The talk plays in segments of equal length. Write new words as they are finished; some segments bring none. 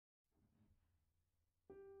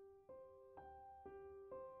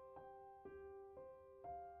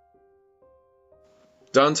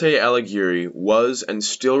Dante Alighieri was and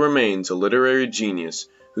still remains a literary genius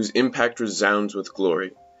whose impact resounds with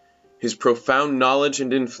glory. His profound knowledge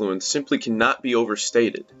and influence simply cannot be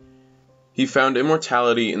overstated. He found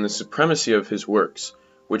immortality in the supremacy of his works,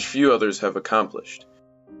 which few others have accomplished.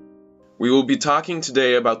 We will be talking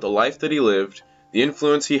today about the life that he lived, the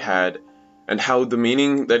influence he had, and how the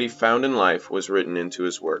meaning that he found in life was written into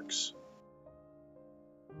his works.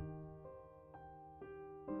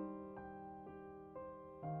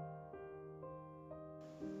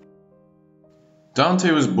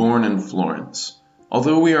 Dante was born in Florence.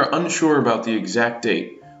 Although we are unsure about the exact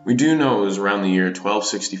date, we do know it was around the year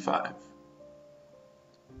 1265.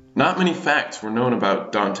 Not many facts were known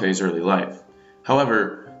about Dante's early life.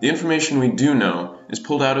 However, the information we do know is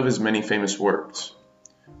pulled out of his many famous works.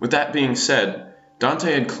 With that being said,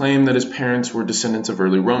 Dante had claimed that his parents were descendants of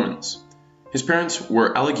early Romans. His parents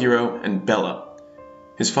were Alighiero and Bella.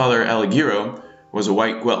 His father, Alighiero, was a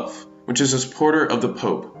white Guelph, which is a supporter of the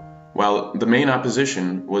Pope, while the main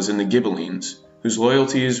opposition was in the Ghibellines, whose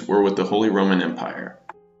loyalties were with the Holy Roman Empire.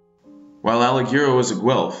 While Alighiero was a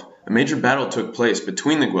Guelph, a major battle took place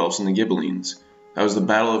between the Guelphs and the Ghibellines. That was the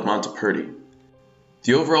Battle of Monteperti.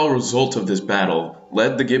 The overall result of this battle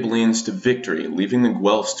led the Ghibellines to victory, leaving the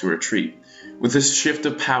Guelphs to retreat. With this shift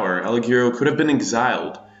of power, Alighiero could have been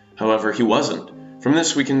exiled. However, he wasn't. From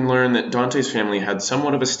this we can learn that Dante's family had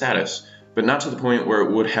somewhat of a status, but not to the point where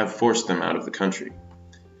it would have forced them out of the country.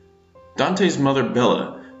 Dante's mother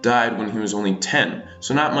Bella died when he was only 10,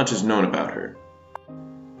 so not much is known about her.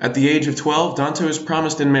 At the age of 12, Dante was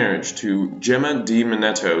promised in marriage to Gemma di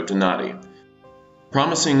Manetto Donati.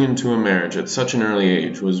 Promising into a marriage at such an early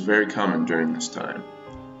age was very common during this time.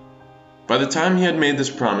 By the time he had made this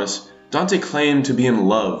promise, Dante claimed to be in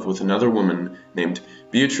love with another woman named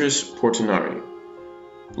Beatrice Portinari.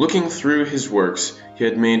 Looking through his works, he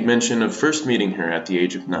had made mention of first meeting her at the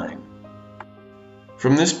age of 9.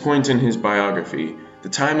 From this point in his biography, the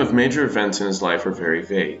time of major events in his life are very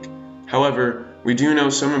vague. However, we do know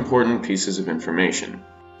some important pieces of information.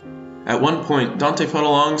 At one point, Dante fought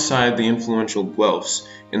alongside the influential Guelphs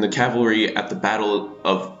in the cavalry at the Battle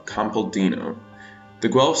of Campaldino. The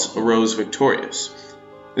Guelphs arose victorious.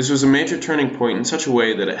 This was a major turning point in such a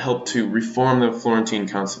way that it helped to reform the Florentine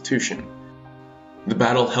constitution. The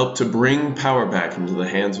battle helped to bring power back into the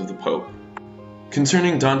hands of the Pope.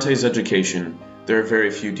 Concerning Dante's education, there are very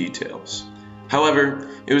few details. However,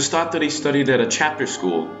 it was thought that he studied at a chapter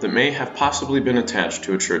school that may have possibly been attached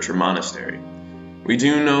to a church or monastery. We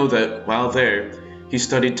do know that, while there, he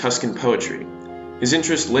studied Tuscan poetry. His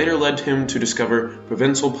interest later led him to discover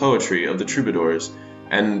Provençal poetry of the troubadours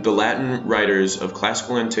and the Latin writers of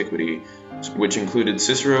classical antiquity, which included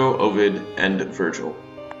Cicero, Ovid, and Virgil.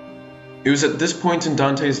 It was at this point in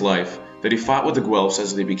Dante's life that he fought with the Guelphs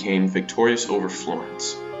as they became victorious over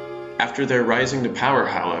Florence. After their rising to power,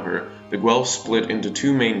 however, the Guelphs split into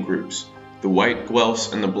two main groups, the white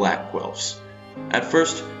Guelphs and the black Guelphs. At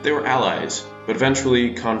first, they were allies, but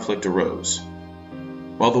eventually conflict arose.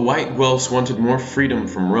 While the white Guelphs wanted more freedom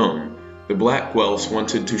from Rome, the black Guelphs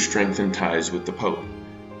wanted to strengthen ties with the Pope.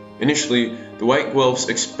 Initially, the white Guelphs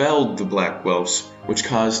expelled the black Guelphs, which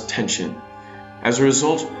caused tension. As a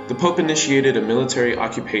result, the Pope initiated a military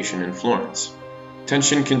occupation in Florence.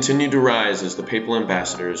 Tension continued to rise as the papal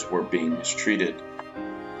ambassadors were being mistreated.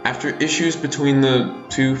 After issues between the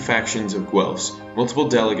two factions of Guelphs, multiple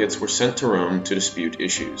delegates were sent to Rome to dispute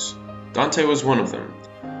issues. Dante was one of them.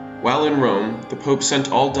 While in Rome, the Pope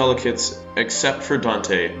sent all delegates except for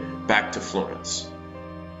Dante back to Florence.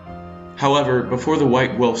 However, before the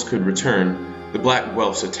white Guelphs could return, the black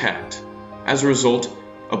Guelphs attacked. As a result,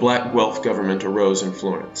 a black Guelph government arose in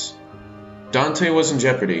Florence. Dante was in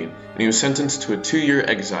jeopardy, and he was sentenced to a 2-year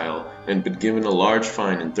exile and had been given a large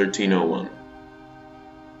fine in 1301.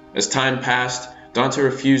 As time passed, Dante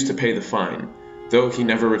refused to pay the fine, though he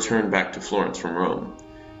never returned back to Florence from Rome.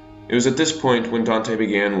 It was at this point when Dante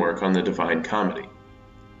began work on the Divine Comedy.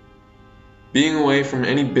 Being away from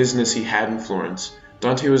any business he had in Florence,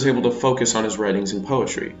 Dante was able to focus on his writings and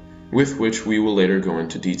poetry, with which we will later go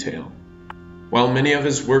into detail. While many of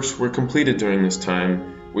his works were completed during this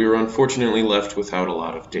time, we were unfortunately left without a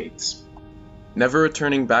lot of dates. Never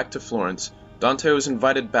returning back to Florence, Dante was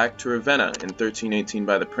invited back to Ravenna in 1318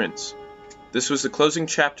 by the prince. This was the closing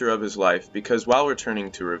chapter of his life because while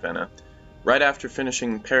returning to Ravenna, right after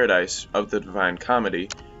finishing Paradise of the Divine Comedy,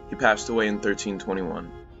 he passed away in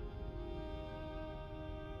 1321.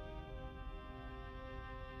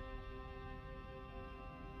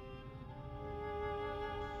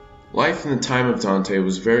 Life in the time of Dante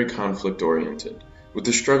was very conflict-oriented, with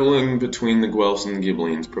the struggling between the Guelphs and the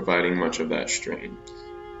Ghibellines providing much of that strain.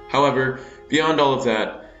 However, beyond all of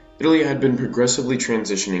that, Italy had been progressively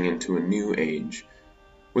transitioning into a new age.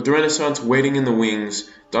 With the Renaissance waiting in the wings,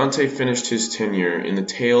 Dante finished his tenure in the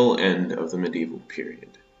tail end of the medieval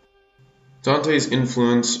period. Dante's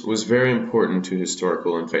influence was very important to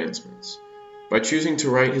historical advancements. By choosing to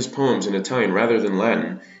write his poems in Italian rather than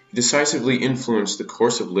Latin, he decisively influenced the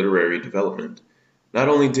course of literary development. Not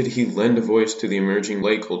only did he lend a voice to the emerging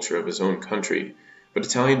lay culture of his own country, but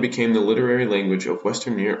Italian became the literary language of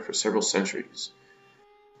Western Europe for several centuries.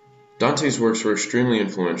 Dante's works were extremely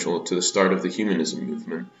influential to the start of the Humanism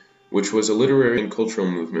movement, which was a literary and cultural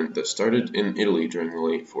movement that started in Italy during the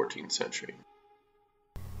late 14th century.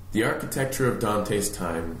 The architecture of Dante's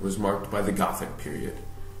time was marked by the Gothic period.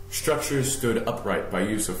 Structures stood upright by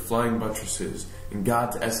use of flying buttresses, and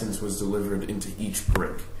God's essence was delivered into each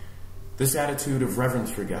brick. This attitude of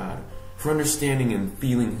reverence for God, for understanding and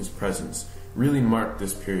feeling His presence, really marked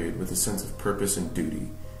this period with a sense of purpose and duty.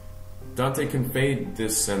 Dante conveyed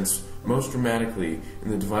this sense most dramatically in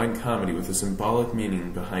the Divine Comedy with a symbolic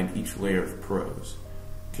meaning behind each layer of prose.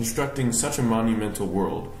 Constructing such a monumental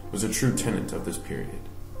world was a true tenet of this period.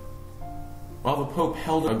 While the Pope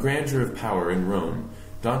held a grandeur of power in Rome,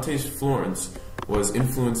 Dante's Florence was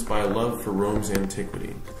influenced by a love for Rome's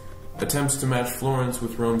antiquity. Attempts to match Florence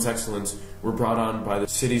with Rome's excellence were brought on by the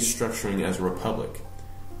city's structuring as a republic.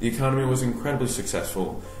 The economy was incredibly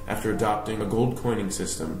successful after adopting a gold coining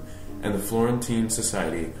system, and the Florentine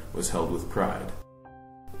society was held with pride.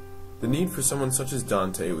 The need for someone such as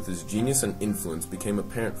Dante with his genius and influence became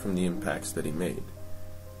apparent from the impacts that he made.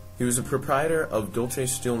 He was a proprietor of Dolce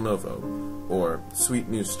Stil Novo, or Sweet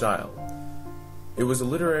New Style. It was a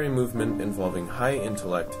literary movement involving high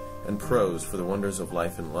intellect and prose for the wonders of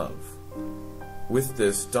life and love. With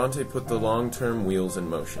this, Dante put the long-term wheels in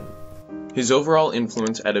motion. His overall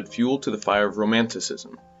influence added fuel to the fire of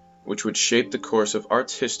Romanticism, which would shape the course of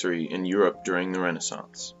art's history in Europe during the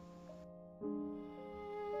Renaissance.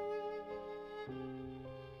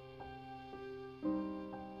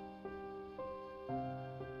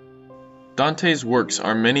 Dante's works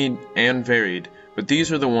are many and varied, but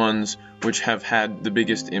these are the ones which have had the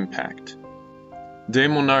biggest impact. De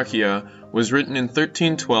Monarchia was written in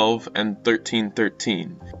 1312 and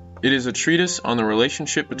 1313. It is a treatise on the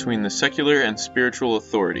relationship between the secular and spiritual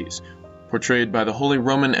authorities, portrayed by the Holy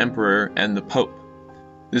Roman Emperor and the Pope.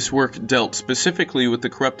 This work dealt specifically with the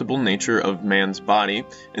corruptible nature of man's body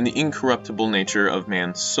and the incorruptible nature of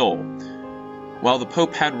man's soul. While the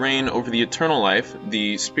Pope had reign over the eternal life,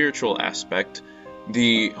 the spiritual aspect,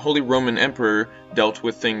 the Holy Roman Emperor dealt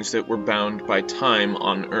with things that were bound by time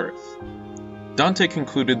on earth. Dante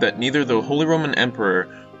concluded that neither the Holy Roman Emperor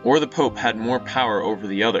or the Pope had more power over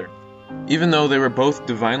the other. Even though they were both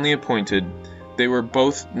divinely appointed, they were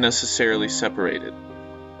both necessarily separated.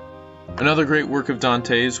 Another great work of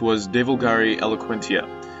Dante's was De Vulgari Eloquentia.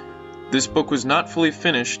 This book was not fully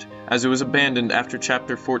finished, as it was abandoned after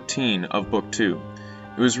chapter 14 of Book 2.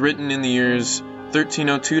 It was written in the years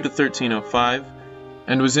 1302 to 1305,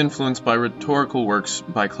 and was influenced by rhetorical works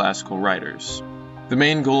by classical writers. The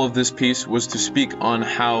main goal of this piece was to speak on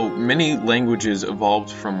how many languages evolved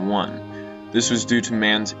from one. This was due to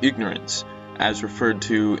man's ignorance, as referred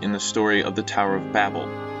to in the story of the Tower of Babel.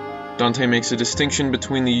 Dante makes a distinction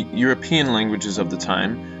between the European languages of the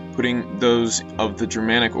time, putting those of the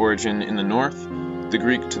Germanic origin in the north, the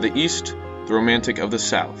Greek to the east, the Romantic of the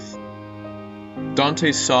south.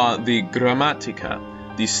 Dante saw the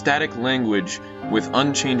grammatica, the static language with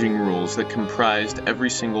unchanging rules that comprised every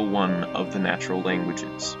single one of the natural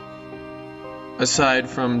languages. Aside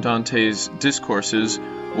from Dante's discourses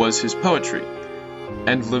was his poetry,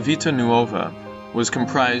 and La Vita Nuova was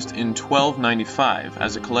comprised in 1295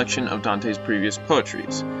 as a collection of Dante's previous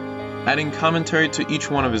poetries. Adding commentary to each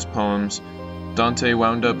one of his poems, Dante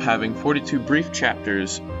wound up having 42 brief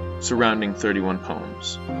chapters surrounding 31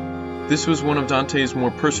 poems. This was one of Dante's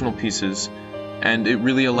more personal pieces, and it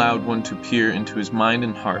really allowed one to peer into his mind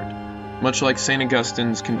and heart, much like St.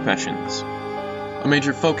 Augustine's Confessions. A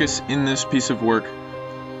major focus in this piece of work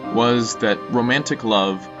was that romantic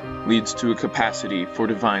love leads to a capacity for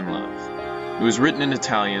divine love. It was written in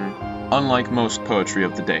Italian, unlike most poetry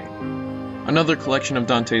of the day. Another collection of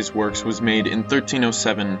Dante's works was made in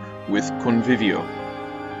 1307 with Convivio.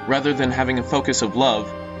 Rather than having a focus of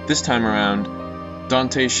love, this time around,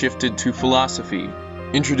 Dante shifted to philosophy,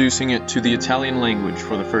 introducing it to the Italian language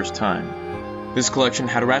for the first time. This collection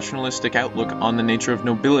had a rationalistic outlook on the nature of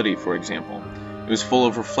nobility, for example. It was full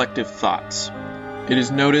of reflective thoughts. It is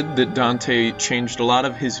noted that Dante changed a lot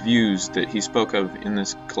of his views that he spoke of in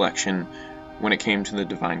this collection when it came to the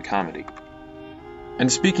Divine Comedy.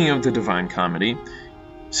 And speaking of the Divine Comedy,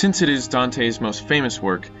 Since it is Dante's most famous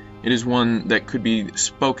work, it is one that could be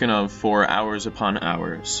spoken of for hours upon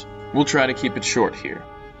hours. We'll try to keep it short here.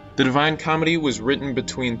 The Divine Comedy was written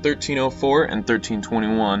between 1304 and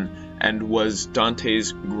 1321 and was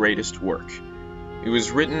Dante's greatest work. It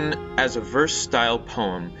was written as a verse-style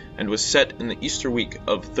poem and was set in the Easter week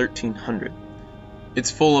of 1300. It's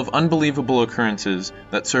full of unbelievable occurrences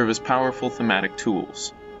that serve as powerful thematic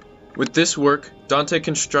tools. With this work, Dante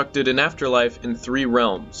constructed an afterlife in 3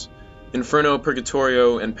 realms: Inferno,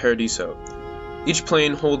 Purgatorio, and Paradiso. Each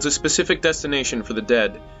plane holds a specific destination for the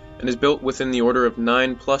dead and is built within the order of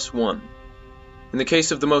 9+1. In the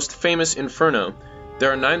case of the most famous Inferno,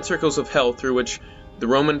 there are 9 circles of hell through which the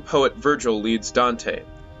Roman poet Virgil leads Dante.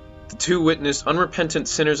 The 2 witness unrepentant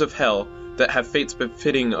sinners of hell that have fates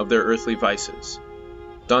befitting of their earthly vices.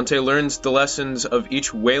 Dante learns the lessons of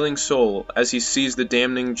each wailing soul as he sees the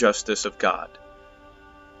damning justice of God.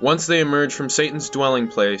 Once they emerge from Satan's dwelling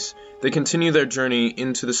place, they continue their journey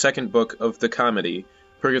into the second book of the comedy,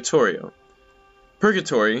 Purgatorio.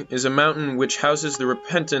 Purgatory is a mountain which houses the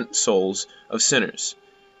repentant souls of sinners.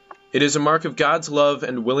 It is a mark of God's love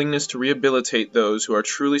and willingness to rehabilitate those who are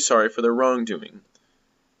truly sorry for their wrongdoing.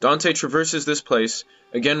 Dante traverses this place,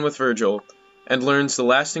 again with Virgil, and learns the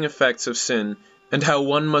lasting effects of sin and how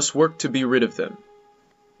one must work to be rid of them.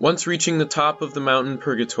 Once reaching the top of the mountain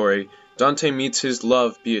Purgatory, Dante meets his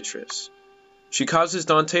love, Beatrice. She causes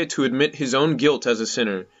Dante to admit his own guilt as a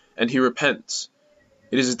sinner, and he repents.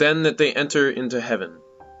 It is then that they enter into heaven.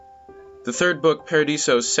 The third book,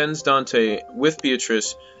 Paradiso, sends Dante with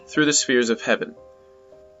Beatrice through the spheres of heaven.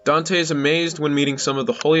 Dante is amazed when meeting some of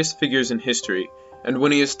the holiest figures in history, and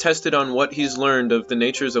when he is tested on what he's learned of the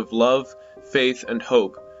natures of love, faith, and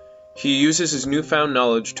hope, he uses his newfound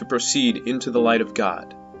knowledge to proceed into the light of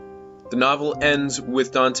God. The novel ends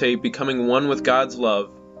with Dante becoming one with God's love,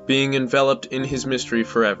 being enveloped in his mystery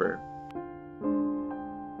forever.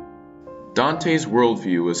 Dante's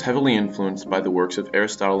worldview was heavily influenced by the works of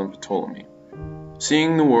Aristotle and Ptolemy.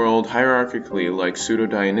 Seeing the world hierarchically like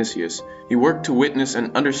Pseudo-Dionysius, he worked to witness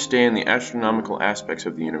and understand the astronomical aspects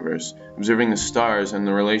of the universe, observing the stars and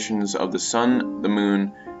the relations of the sun, the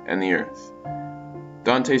moon, and the earth.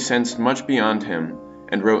 Dante sensed much beyond him,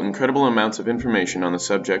 and wrote incredible amounts of information on the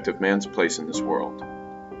subject of man's place in this world.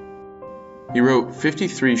 He wrote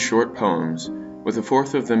 53 short poems, with a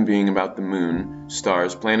fourth of them being about the moon,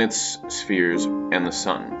 stars, planets, spheres, and the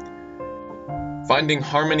sun. Finding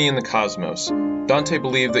harmony in the cosmos, Dante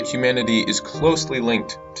believed that humanity is closely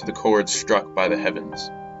linked to the chords struck by the heavens.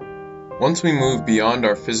 Once we move beyond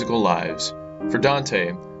our physical lives, for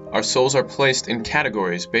Dante, our souls are placed in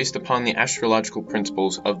categories based upon the astrological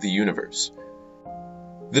principles of the universe.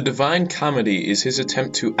 The Divine Comedy is his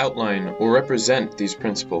attempt to outline or represent these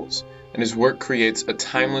principles, and his work creates a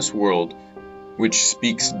timeless world which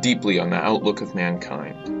speaks deeply on the outlook of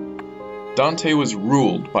mankind. Dante was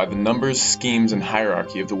ruled by the numbers, schemes, and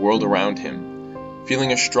hierarchy of the world around him.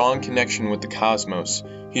 Feeling a strong connection with the cosmos,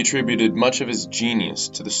 he attributed much of his genius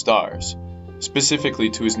to the stars, specifically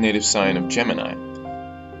to his native sign of Gemini.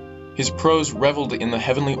 His prose reveled in the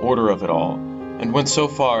heavenly order of it all, and went so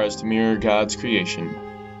far as to mirror God's creation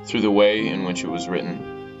through the way in which it was written.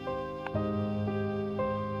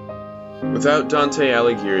 Without Dante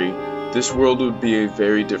Alighieri, this world would be a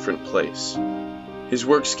very different place. His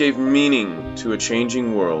works gave meaning to a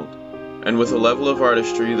changing world, and with a level of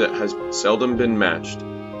artistry that has seldom been matched,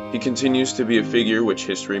 he continues to be a figure which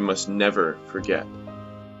history must never forget.